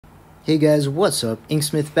Hey guys, what's up?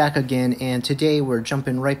 Inksmith back again, and today we're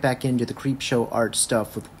jumping right back into the Creepshow art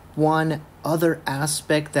stuff with one other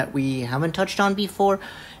aspect that we haven't touched on before,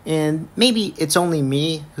 and maybe it's only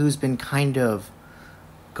me who's been kind of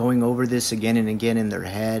going over this again and again in their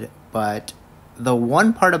head, but the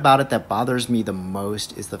one part about it that bothers me the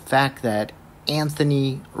most is the fact that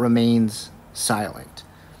Anthony remains silent.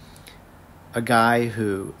 A guy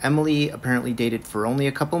who Emily apparently dated for only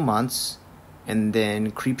a couple months, and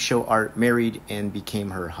then Creepshow Art married and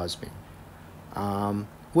became her husband.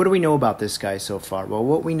 What do we know about this guy so far? Well,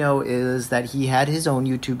 what we know is that he had his own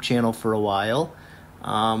YouTube channel for a while.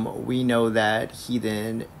 We know that he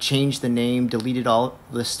then changed the name, deleted all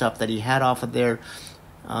the stuff that he had off of there,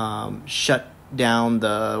 shut down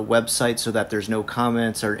the website so that there's no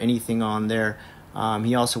comments or anything on there.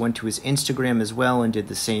 He also went to his Instagram as well and did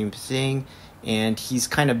the same thing, and he's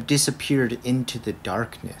kind of disappeared into the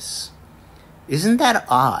darkness. Isn't that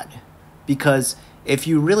odd? Because if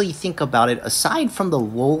you really think about it, aside from the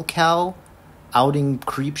lolcow outing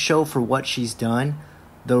Creepshow for what she's done,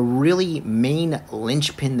 the really main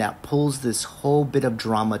linchpin that pulls this whole bit of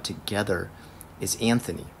drama together is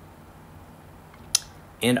Anthony.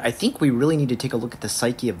 And I think we really need to take a look at the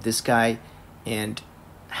psyche of this guy and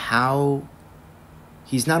how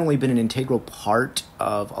he's not only been an integral part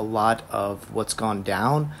of a lot of what's gone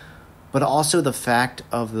down, but also the fact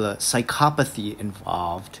of the psychopathy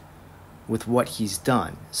involved with what he's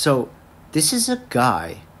done. So this is a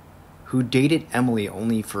guy who dated Emily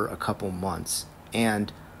only for a couple months.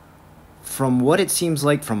 And from what it seems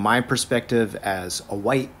like from my perspective as a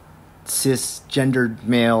white, cisgendered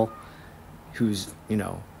male who's,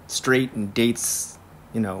 straight and dates,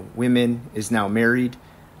 women, is now married,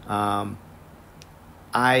 I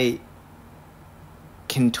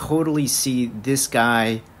can totally see this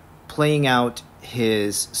guy playing out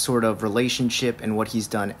his sort of relationship and what he's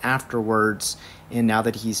done afterwards, and now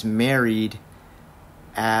that he's married,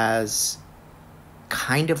 as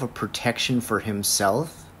kind of a protection for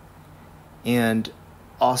himself, and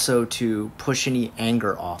also to push any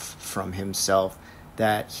anger off from himself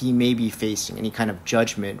that he may be facing, any kind of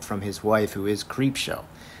judgment from his wife, who is Creepshow.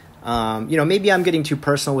 Maybe I'm getting too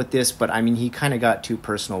personal with this, but I mean, he kind of got too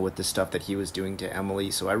personal with the stuff that he was doing to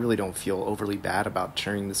Emily, so I really don't feel overly bad about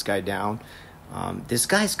tearing this guy down. This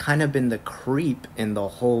guy's kind of been the creep in the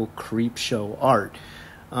whole Creepshow art.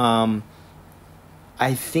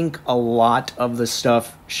 I think a lot of the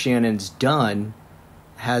stuff Shannon's done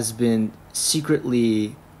has been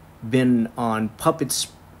secretly been on puppet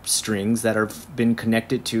strings that have been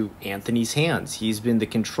connected to Anthony's hands. He's been the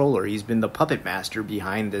controller. He's been the puppet master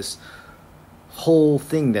behind this whole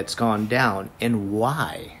thing that's gone down. And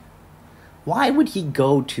why? Why would he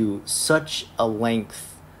go to such a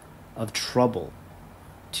length of trouble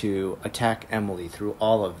to attack Emily through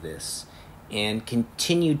all of this and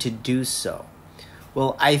continue to do so?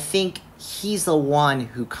 Well, I think he's the one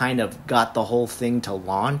who kind of got the whole thing to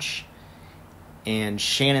launch, and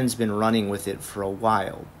Shannon's been running with it for a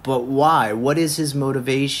while. But why? What is his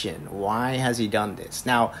motivation? Why has he done this?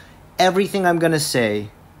 Now, everything I'm going to say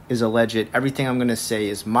is alleged. Everything I'm going to say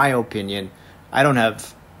is my opinion. I don't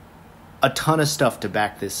have a ton of stuff to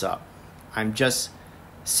back this up. I'm just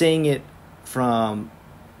saying it from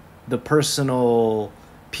the personal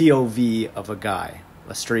POV of a guy,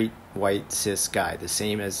 a straight, white, cis guy, the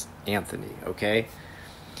same as Anthony, okay?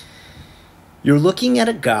 You're looking at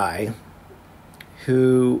a guy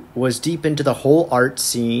who was deep into the whole art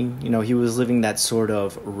scene. He was living that sort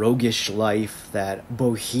of roguish life, that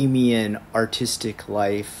bohemian artistic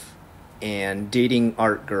life, and dating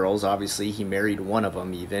art girls. Obviously, he married one of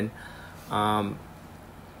them even. And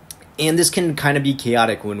this can kind of be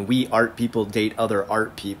chaotic when we art people date other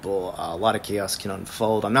art people. A lot of chaos can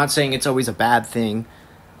unfold. I'm not saying it's always a bad thing.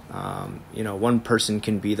 One person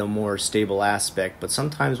can be the more stable aspect, but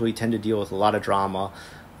sometimes we tend to deal with a lot of drama.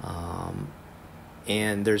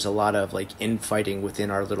 And there's a lot of infighting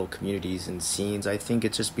within our little communities and scenes. I think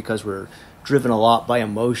it's just because we're driven a lot by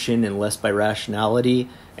emotion and less by rationality.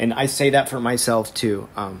 And I say that for myself too.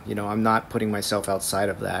 I'm not putting myself outside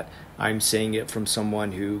of that. I'm saying it from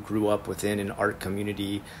someone who grew up within an art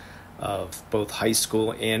community of both high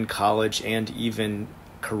school and college, and even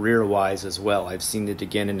career-wise as well. I've seen it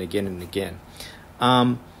again and again and again.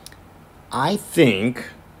 I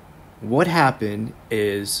think what happened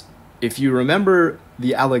is, if you remember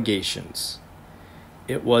the allegations,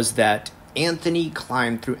 it was that Anthony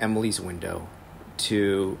climbed through Emily's window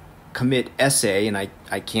to commit SA, and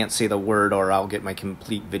I can't say the word or I'll get my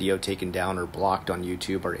complete video taken down or blocked on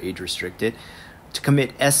YouTube or age restricted, to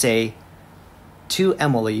commit SA to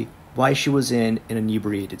Emily while she was in an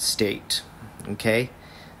inebriated state, okay?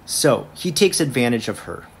 So he takes advantage of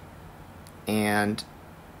her, and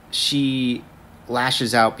she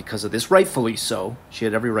lashes out because of this, rightfully so. She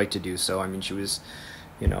had every right to do so. I mean, she was,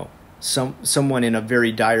 someone in a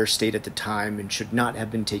very dire state at the time and should not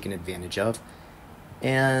have been taken advantage of.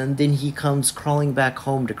 And then he comes crawling back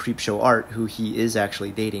home to Creepshow Art, who he is actually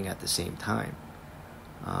dating at the same time.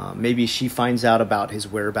 Maybe she finds out about his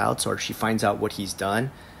whereabouts, or she finds out what he's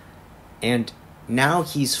done. And now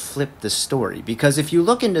he's flipped the story. Because if you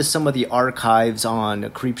look into some of the archives on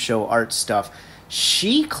Creepshow Art stuff,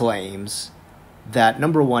 she claims that,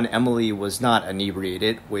 number one, Emily was not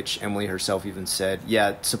inebriated, which Emily herself even said,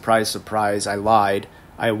 yeah, surprise, surprise, I lied.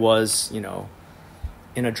 I was,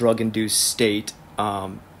 in a drug-induced state.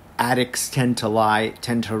 Addicts tend to lie,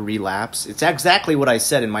 tend to relapse. It's exactly what I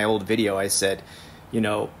said in my old video. I said,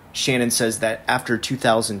 Shannon says that after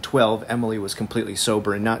 2012, Emily was completely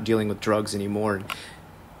sober and not dealing with drugs anymore. And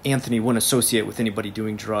Anthony wouldn't associate with anybody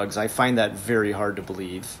doing drugs. I find that very hard to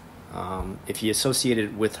believe. If he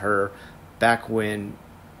associated with her back when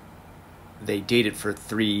they dated for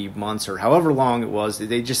 3 months or however long it was,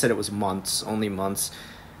 they just said it was months, only months.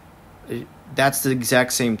 That's the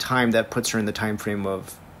exact same time that puts her in the time frame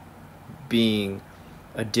of being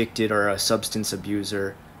addicted or a substance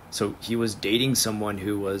abuser. So he was dating someone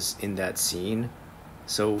who was in that scene.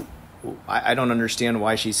 So I don't understand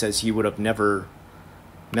why she says he would have never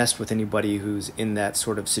messed with anybody who's in that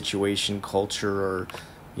sort of situation, culture, or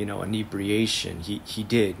inebriation. He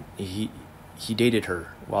did. He dated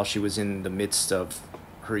her while she was in the midst of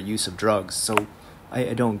her use of drugs. So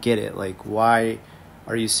I don't get it. Like, why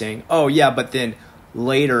are you saying, oh yeah, but then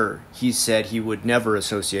later he said he would never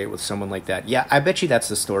associate with someone like that? Yeah, I bet you that's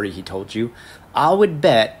the story he told you. I would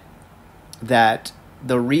bet that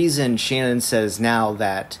the reason Shannon says now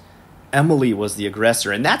that Emily was the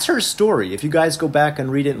aggressor, and that's her story. If you guys go back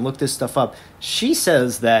and read it and look this stuff up, she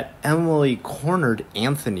says that Emily cornered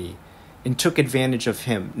Anthony and took advantage of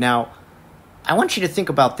him. Now, I want you to think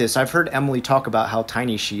about this. I've heard Emily talk about how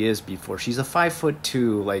tiny she is before. She's a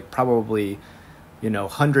 5'2", like probably,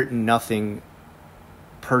 100 and nothing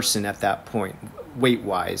person at that point,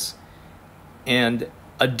 weight-wise. And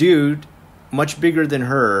a dude much bigger than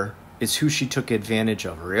her is who she took advantage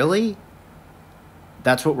of. Really?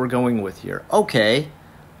 That's what we're going with here. Okay.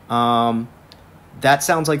 That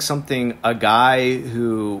sounds like something a guy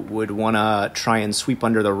who would want to try and sweep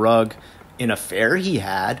under the rug an affair he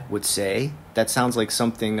had would say. That sounds like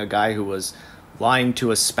something a guy who was lying to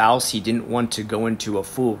a spouse he didn't want to go into a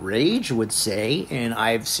full rage would say. And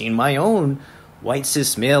I've seen my own white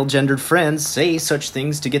cis male gendered friends say such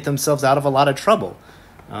things to get themselves out of a lot of trouble.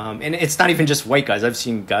 And it's not even just white guys. I've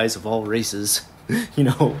seen guys of all races,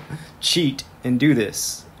 cheat and do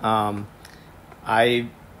this. The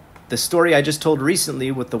story I just told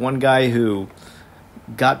recently with the one guy who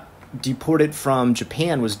got deported from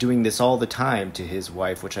Japan was doing this all the time to his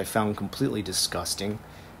wife, which I found completely disgusting.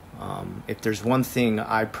 If there's one thing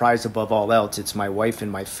I prize above all else, it's my wife and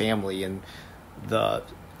my family, and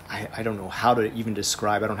I don't know how to even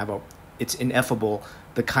describe. It's ineffable,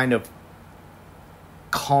 the kind of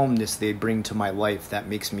calmness they bring to my life that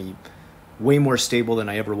makes me way more stable than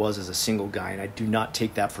I ever was as a single guy, and I do not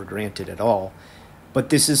take that for granted at all. But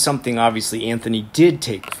this is something obviously Anthony did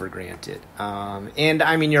take for granted. And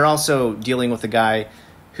I mean, you're also dealing with a guy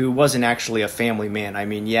who wasn't actually a family man. I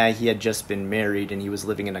mean, yeah, he had just been married and he was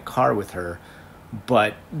living in a car with her,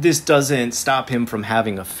 but this doesn't stop him from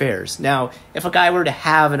having affairs. Now, if a guy were to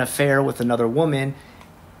have an affair with another woman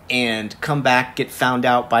and come back, get found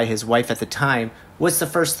out by his wife at the time, what's the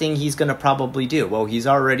first thing he's going to probably do? Well, he's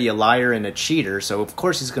already a liar and a cheater, so of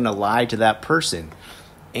course he's going to lie to that person.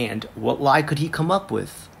 And what lie could he come up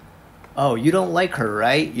with? Oh, you don't like her,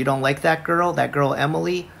 right? You don't like that girl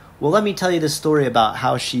Emily? Well, let me tell you the story about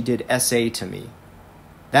how she did SA to me.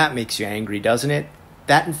 That makes you angry, doesn't it?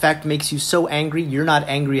 That, in fact, makes you so angry, you're not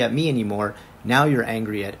angry at me anymore. Now you're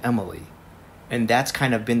angry at Emily. And that's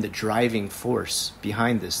kind of been the driving force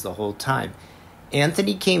behind this the whole time.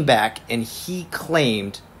 Anthony came back and he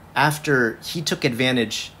claimed after he took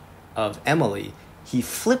advantage of Emily, he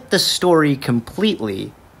flipped the story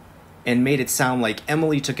completely and made it sound like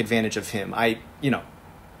Emily took advantage of him. I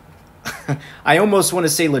almost want to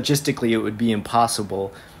say logistically it would be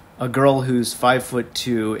impossible. A girl who's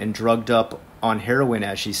 5'2" and drugged up on heroin,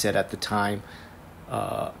 as she said at the time,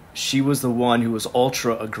 she was the one who was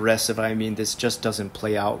ultra aggressive. I mean, this just doesn't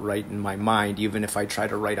play out right in my mind, even if I try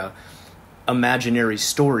to write a imaginary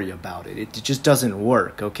story about it. It just doesn't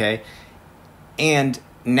work, okay? And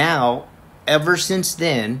now, ever since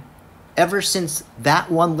that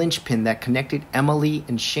one linchpin that connected Emily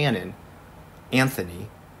and Shannon, Anthony,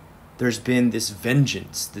 there's been this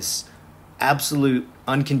vengeance, this absolute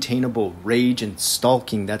uncontainable rage and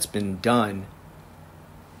stalking that's been done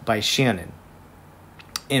by Shannon.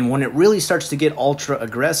 And when it really starts to get ultra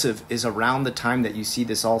aggressive is around the time that you see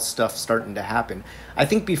this all stuff starting to happen. I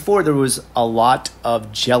think before there was a lot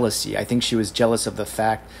of jealousy. I think she was jealous of the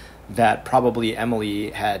fact that probably Emily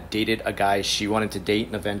had dated a guy she wanted to date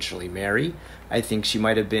and eventually marry. I think she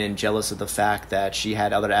might have been jealous of the fact that she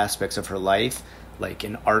had other aspects of her life, like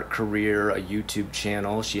an art career, a YouTube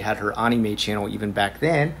channel. She had her anime channel even back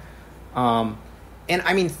then. And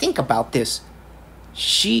I mean, think about this.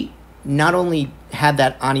 She not only had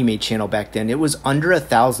that anime channel back then, it was under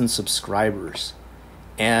 1,000 subscribers.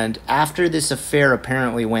 And after this affair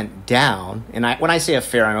apparently went down, and when I say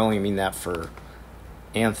affair, I only mean that for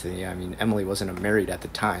Anthony. I mean, Emily wasn't married at the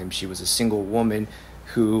time. She was a single woman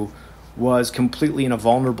who was completely in a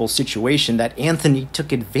vulnerable situation that Anthony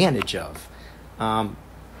took advantage of.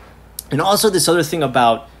 And also this other thing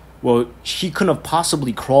about, well, she couldn't have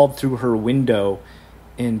possibly crawled through her window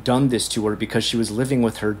and done this to her because she was living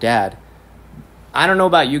with her dad. I don't know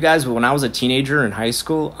about you guys, but when I was a teenager in high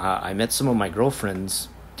school, I met some of my girlfriends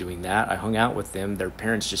doing that. I hung out with them. Their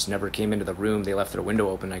parents just never came into the room. They left their window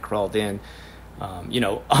open. I crawled in.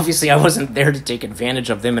 Obviously I wasn't there to take advantage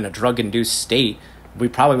of them in a drug-induced state. We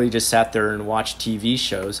probably just sat there and watched TV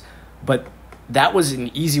shows. But that was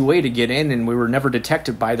an easy way to get in, and we were never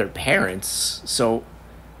detected by their parents. So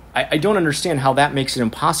I don't understand how that makes it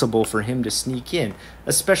impossible for him to sneak in,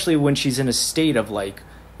 especially when she's in a state of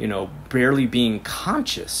barely being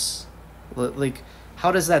conscious. Like,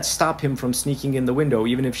 how does that stop him from sneaking in the window,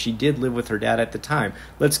 even if she did live with her dad at the time?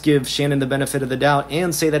 Let's give Shannon the benefit of the doubt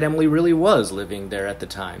and say that Emily really was living there at the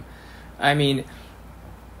time. I mean,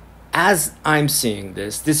 as I'm seeing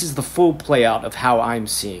this is the full play out of how I'm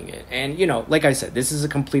seeing it. And, like I said, this is a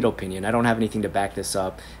complete opinion. I don't have anything to back this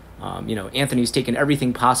up. Anthony's taken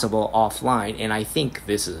everything possible offline, and I think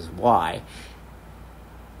this is why.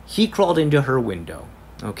 He crawled into her window,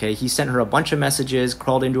 okay? He sent her a bunch of messages,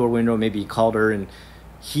 crawled into her window, maybe he called her, and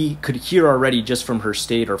he could hear already just from her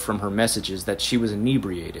state or from her messages that she was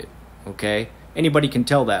inebriated, okay? Anybody can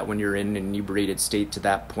tell that when you're in an inebriated state to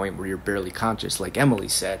that point where you're barely conscious, like Emily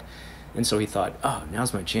said. And so he thought, oh,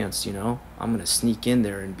 now's my chance, I'm going to sneak in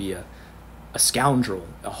there and be a scoundrel,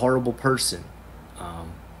 a horrible person.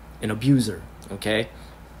 An abuser, okay?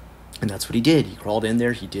 And that's what he did. He crawled in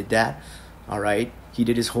there. He did that, all right? He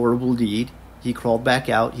did his horrible deed. He crawled back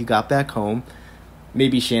out. He got back home.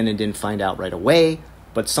 Maybe Shannon didn't find out right away,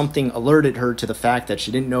 but something alerted her to the fact that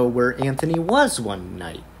she didn't know where Anthony was one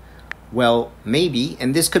night. Well, maybe,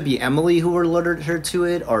 and this could be Emily who alerted her to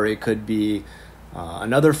it, or it could be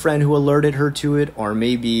another friend who alerted her to it, or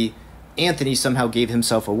maybe Anthony somehow gave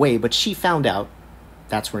himself away, but she found out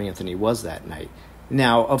that's where Anthony was that night.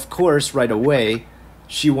 Now, of course, right away,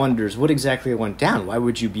 she wonders, what exactly went down? Why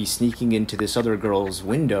would you be sneaking into this other girl's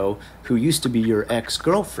window who used to be your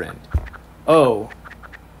ex-girlfriend? Oh,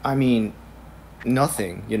 I mean,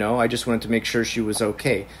 nothing, I just wanted to make sure she was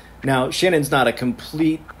okay. Now, Shannon's not a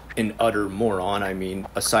complete and utter moron. I mean,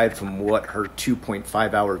 aside from what her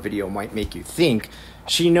 2.5-hour video might make you think,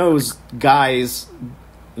 she knows guys,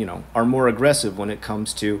 are more aggressive when it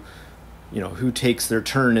comes to, who takes their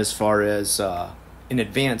turn as far as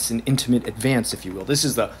an intimate advance, if you will. This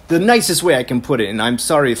is the nicest way I can put it, and I'm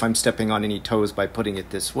sorry if I'm stepping on any toes by putting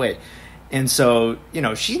it this way. And so,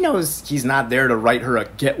 she knows he's not there to write her a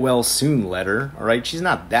get well soon letter, all right? She's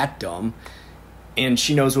not that dumb. And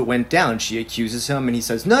she knows what went down. She accuses him, and he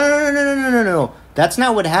says, no, that's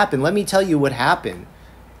not what happened. Let me tell you what happened.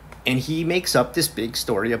 And he makes up this big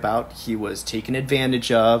story about he was taken advantage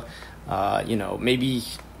of.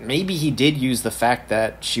 Maybe he did use the fact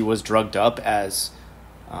that she was drugged up as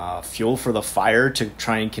fuel for the fire to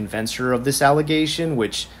try and convince her of this allegation,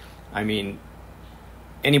 which, I mean,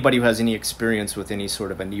 anybody who has any experience with any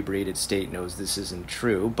sort of inebriated state knows this isn't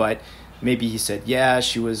true. But maybe he said, yeah,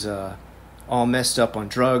 she was all messed up on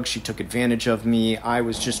drugs. She took advantage of me. I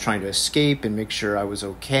was just trying to escape and make sure I was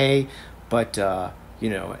okay. But,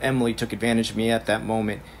 Emily took advantage of me at that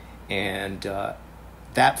moment. And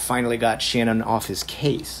that finally got Shannon off his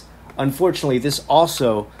case. Unfortunately, this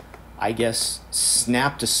also, I guess,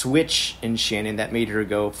 snapped a switch in Shannon that made her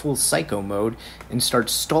go full psycho mode and start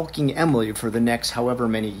stalking Emily for the next however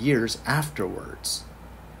many years afterwards.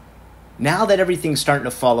 Now that everything's starting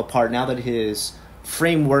to fall apart, now that his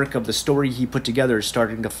framework of the story he put together is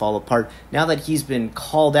starting to fall apart, now that he's been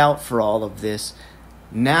called out for all of this,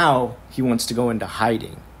 now he wants to go into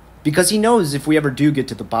hiding. Because he knows if we ever do get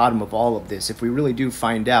to the bottom of all of this, if we really do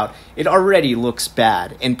find out, it already looks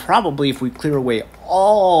bad. And probably if we clear away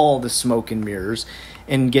all the smoke and mirrors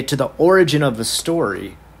and get to the origin of the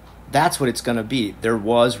story, that's what it's going to be. There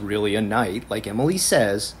was really a night, like Emily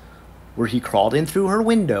says, where he crawled in through her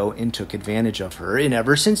window and took advantage of her. And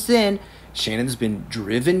ever since then, Shannon's been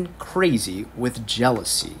driven crazy with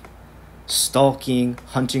jealousy, stalking,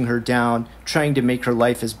 hunting her down, trying to make her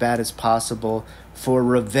life as bad as possible for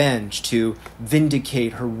revenge, to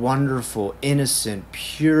vindicate her wonderful, innocent,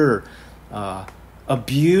 pure,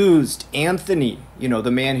 abused Anthony,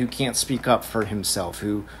 the man who can't speak up for himself,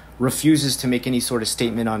 who refuses to make any sort of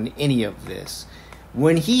statement on any of this.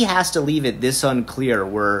 When he has to leave it this unclear,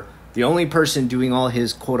 where the only person doing all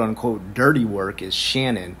his quote-unquote dirty work is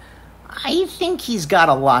Shannon, I think he's got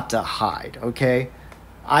a lot to hide, okay?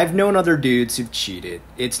 I've known other dudes who've cheated.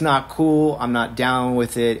 It's not cool. I'm not down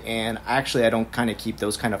with it. And actually, I don't kind of keep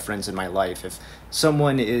those kind of friends in my life. If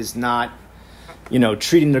someone is not,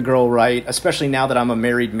 treating the girl right, especially now that I'm a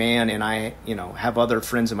married man and I, have other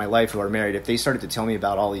friends in my life who are married, if they started to tell me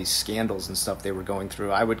about all these scandals and stuff they were going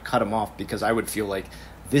through, I would cut them off, because I would feel like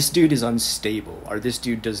this dude is unstable, or this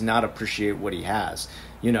dude does not appreciate what he has.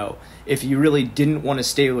 If he really didn't want to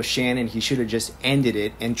stay with Shannon, he should have just ended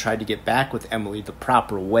it and tried to get back with Emily the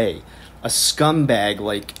proper way. A scumbag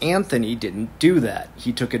like Anthony didn't do that.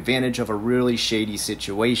 He took advantage of a really shady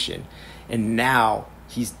situation, and now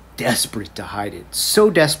he's desperate to hide it.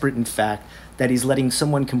 So desperate, in fact, that he's letting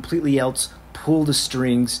someone completely else pull the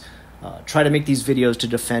strings, try to make these videos to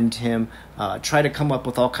defend him, try to come up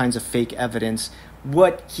with all kinds of fake evidence.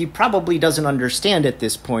 What he probably doesn't understand at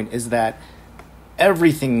this point is that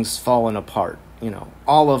everything's fallen apart.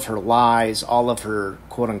 All of her lies, all of her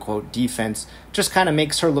quote-unquote defense just kind of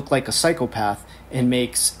makes her look like a psychopath and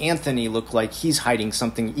makes Anthony look like he's hiding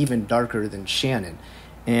something even darker than Shannon.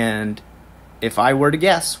 And if I were to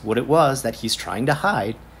guess, what it was that he's trying to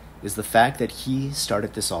hide is the fact that he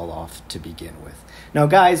started this all off to begin with. Now,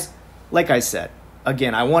 guys, like I said,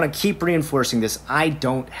 again, I want to keep reinforcing this. I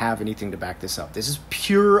don't have anything to back this up. This is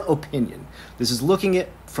pure opinion. This is looking at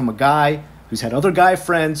from a guy who's had other guy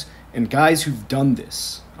friends and guys who've done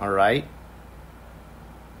this, all right?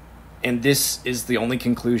 And this is the only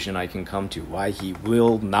conclusion I can come to, why he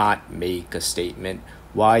will not make a statement,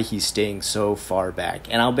 why he's staying so far back.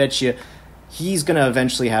 And I'll bet you he's going to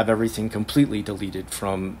eventually have everything completely deleted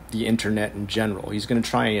from the internet in general. He's going to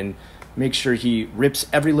try and make sure he rips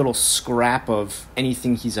every little scrap of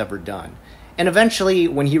anything he's ever done. And eventually,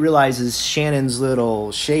 when he realizes Shannon's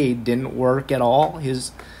little shade didn't work at all,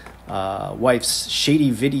 his wife's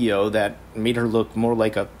shady video that made her look more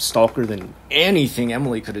like a stalker than anything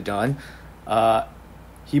Emily could have done,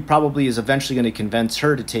 he probably is eventually going to convince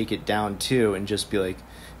her to take it down too, and just be like,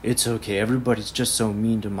 it's okay, everybody's just so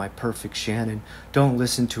mean to my perfect Shannon. Don't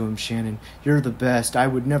listen to him, Shannon. You're the best. I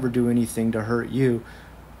would never do anything to hurt you.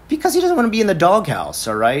 Because he doesn't want to be in the doghouse,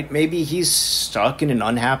 all right? Maybe he's stuck in an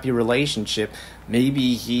unhappy relationship.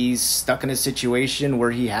 Maybe he's stuck in a situation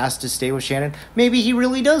where he has to stay with Shannon. Maybe he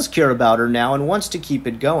really does care about her now and wants to keep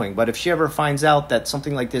it going. But if she ever finds out that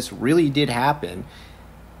something like this really did happen,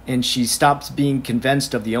 and she stops being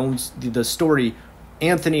convinced of the story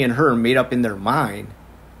Anthony and her made up in their mind,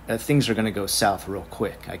 things are going to go south real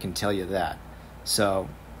quick. I can tell you that. So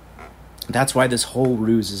that's why this whole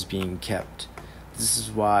ruse is being kept. This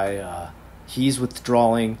is why he's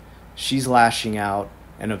withdrawing, she's lashing out,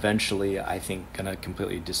 and eventually, I think, going to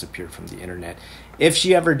completely disappear from the internet. If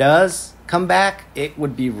she ever does come back, it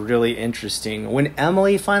would be really interesting. When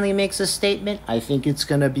Emily finally makes a statement, I think it's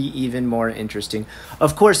going to be even more interesting.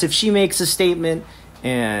 Of course, if she makes a statement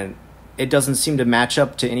and it doesn't seem to match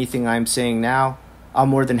up to anything I'm saying now, I'll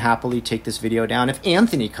more than happily take this video down. If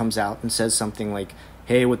Anthony comes out and says something like,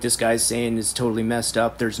 hey, what this guy's saying is totally messed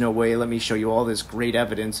up, there's no way, let me show you all this great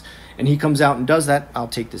evidence, and he comes out and does that, I'll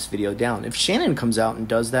take this video down. If Shannon comes out and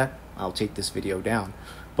does that, I'll take this video down.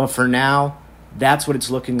 But for now, that's what it's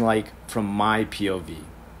looking like from my POV.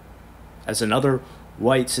 As another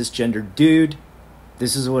white cisgender dude,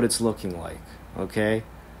 this is what it's looking like, okay?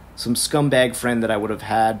 Some scumbag friend that I would have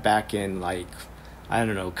had back in,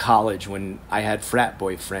 college, when I had frat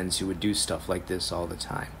boy friends who would do stuff like this all the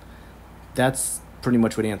time. That's pretty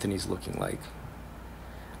much what Anthony's looking like.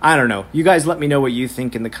 I don't know. You guys let me know what you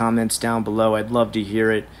think in the comments down below. I'd love to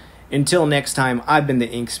hear it. Until next time, I've been the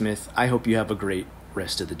Inksmith. I hope you have a great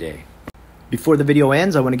rest of the day. Before the video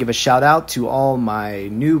ends, I want to give a shout out to all my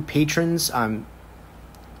new patrons. I'm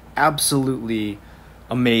absolutely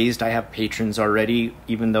amazed I have patrons already,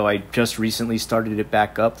 even though I just recently started it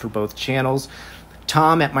back up for both channels.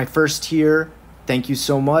 Tom at my first tier, thank you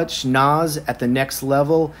so much. Nas at the next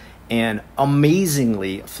level. And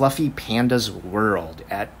amazingly, Fluffy Panda's World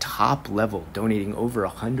at top level, donating over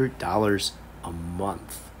 $100 a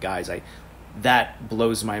month. Guys, I that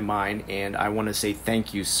blows my mind, and I want to say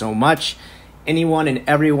thank you so much. Anyone and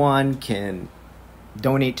everyone can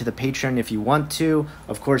donate to the Patreon if you want to.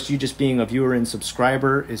 Of course, you just being a viewer and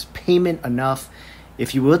subscriber is payment enough.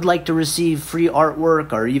 If you would like to receive free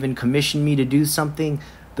artwork or even commission me to do something,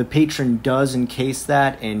 the Patreon does encase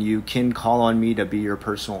that, and you can call on me to be your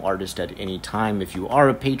personal artist at any time if you are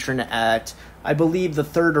a patron at, I believe, the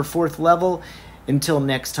 3rd or 4th level. Until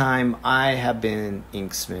next time, I have been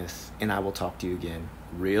Inksmith, and I will talk to you again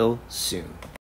real soon.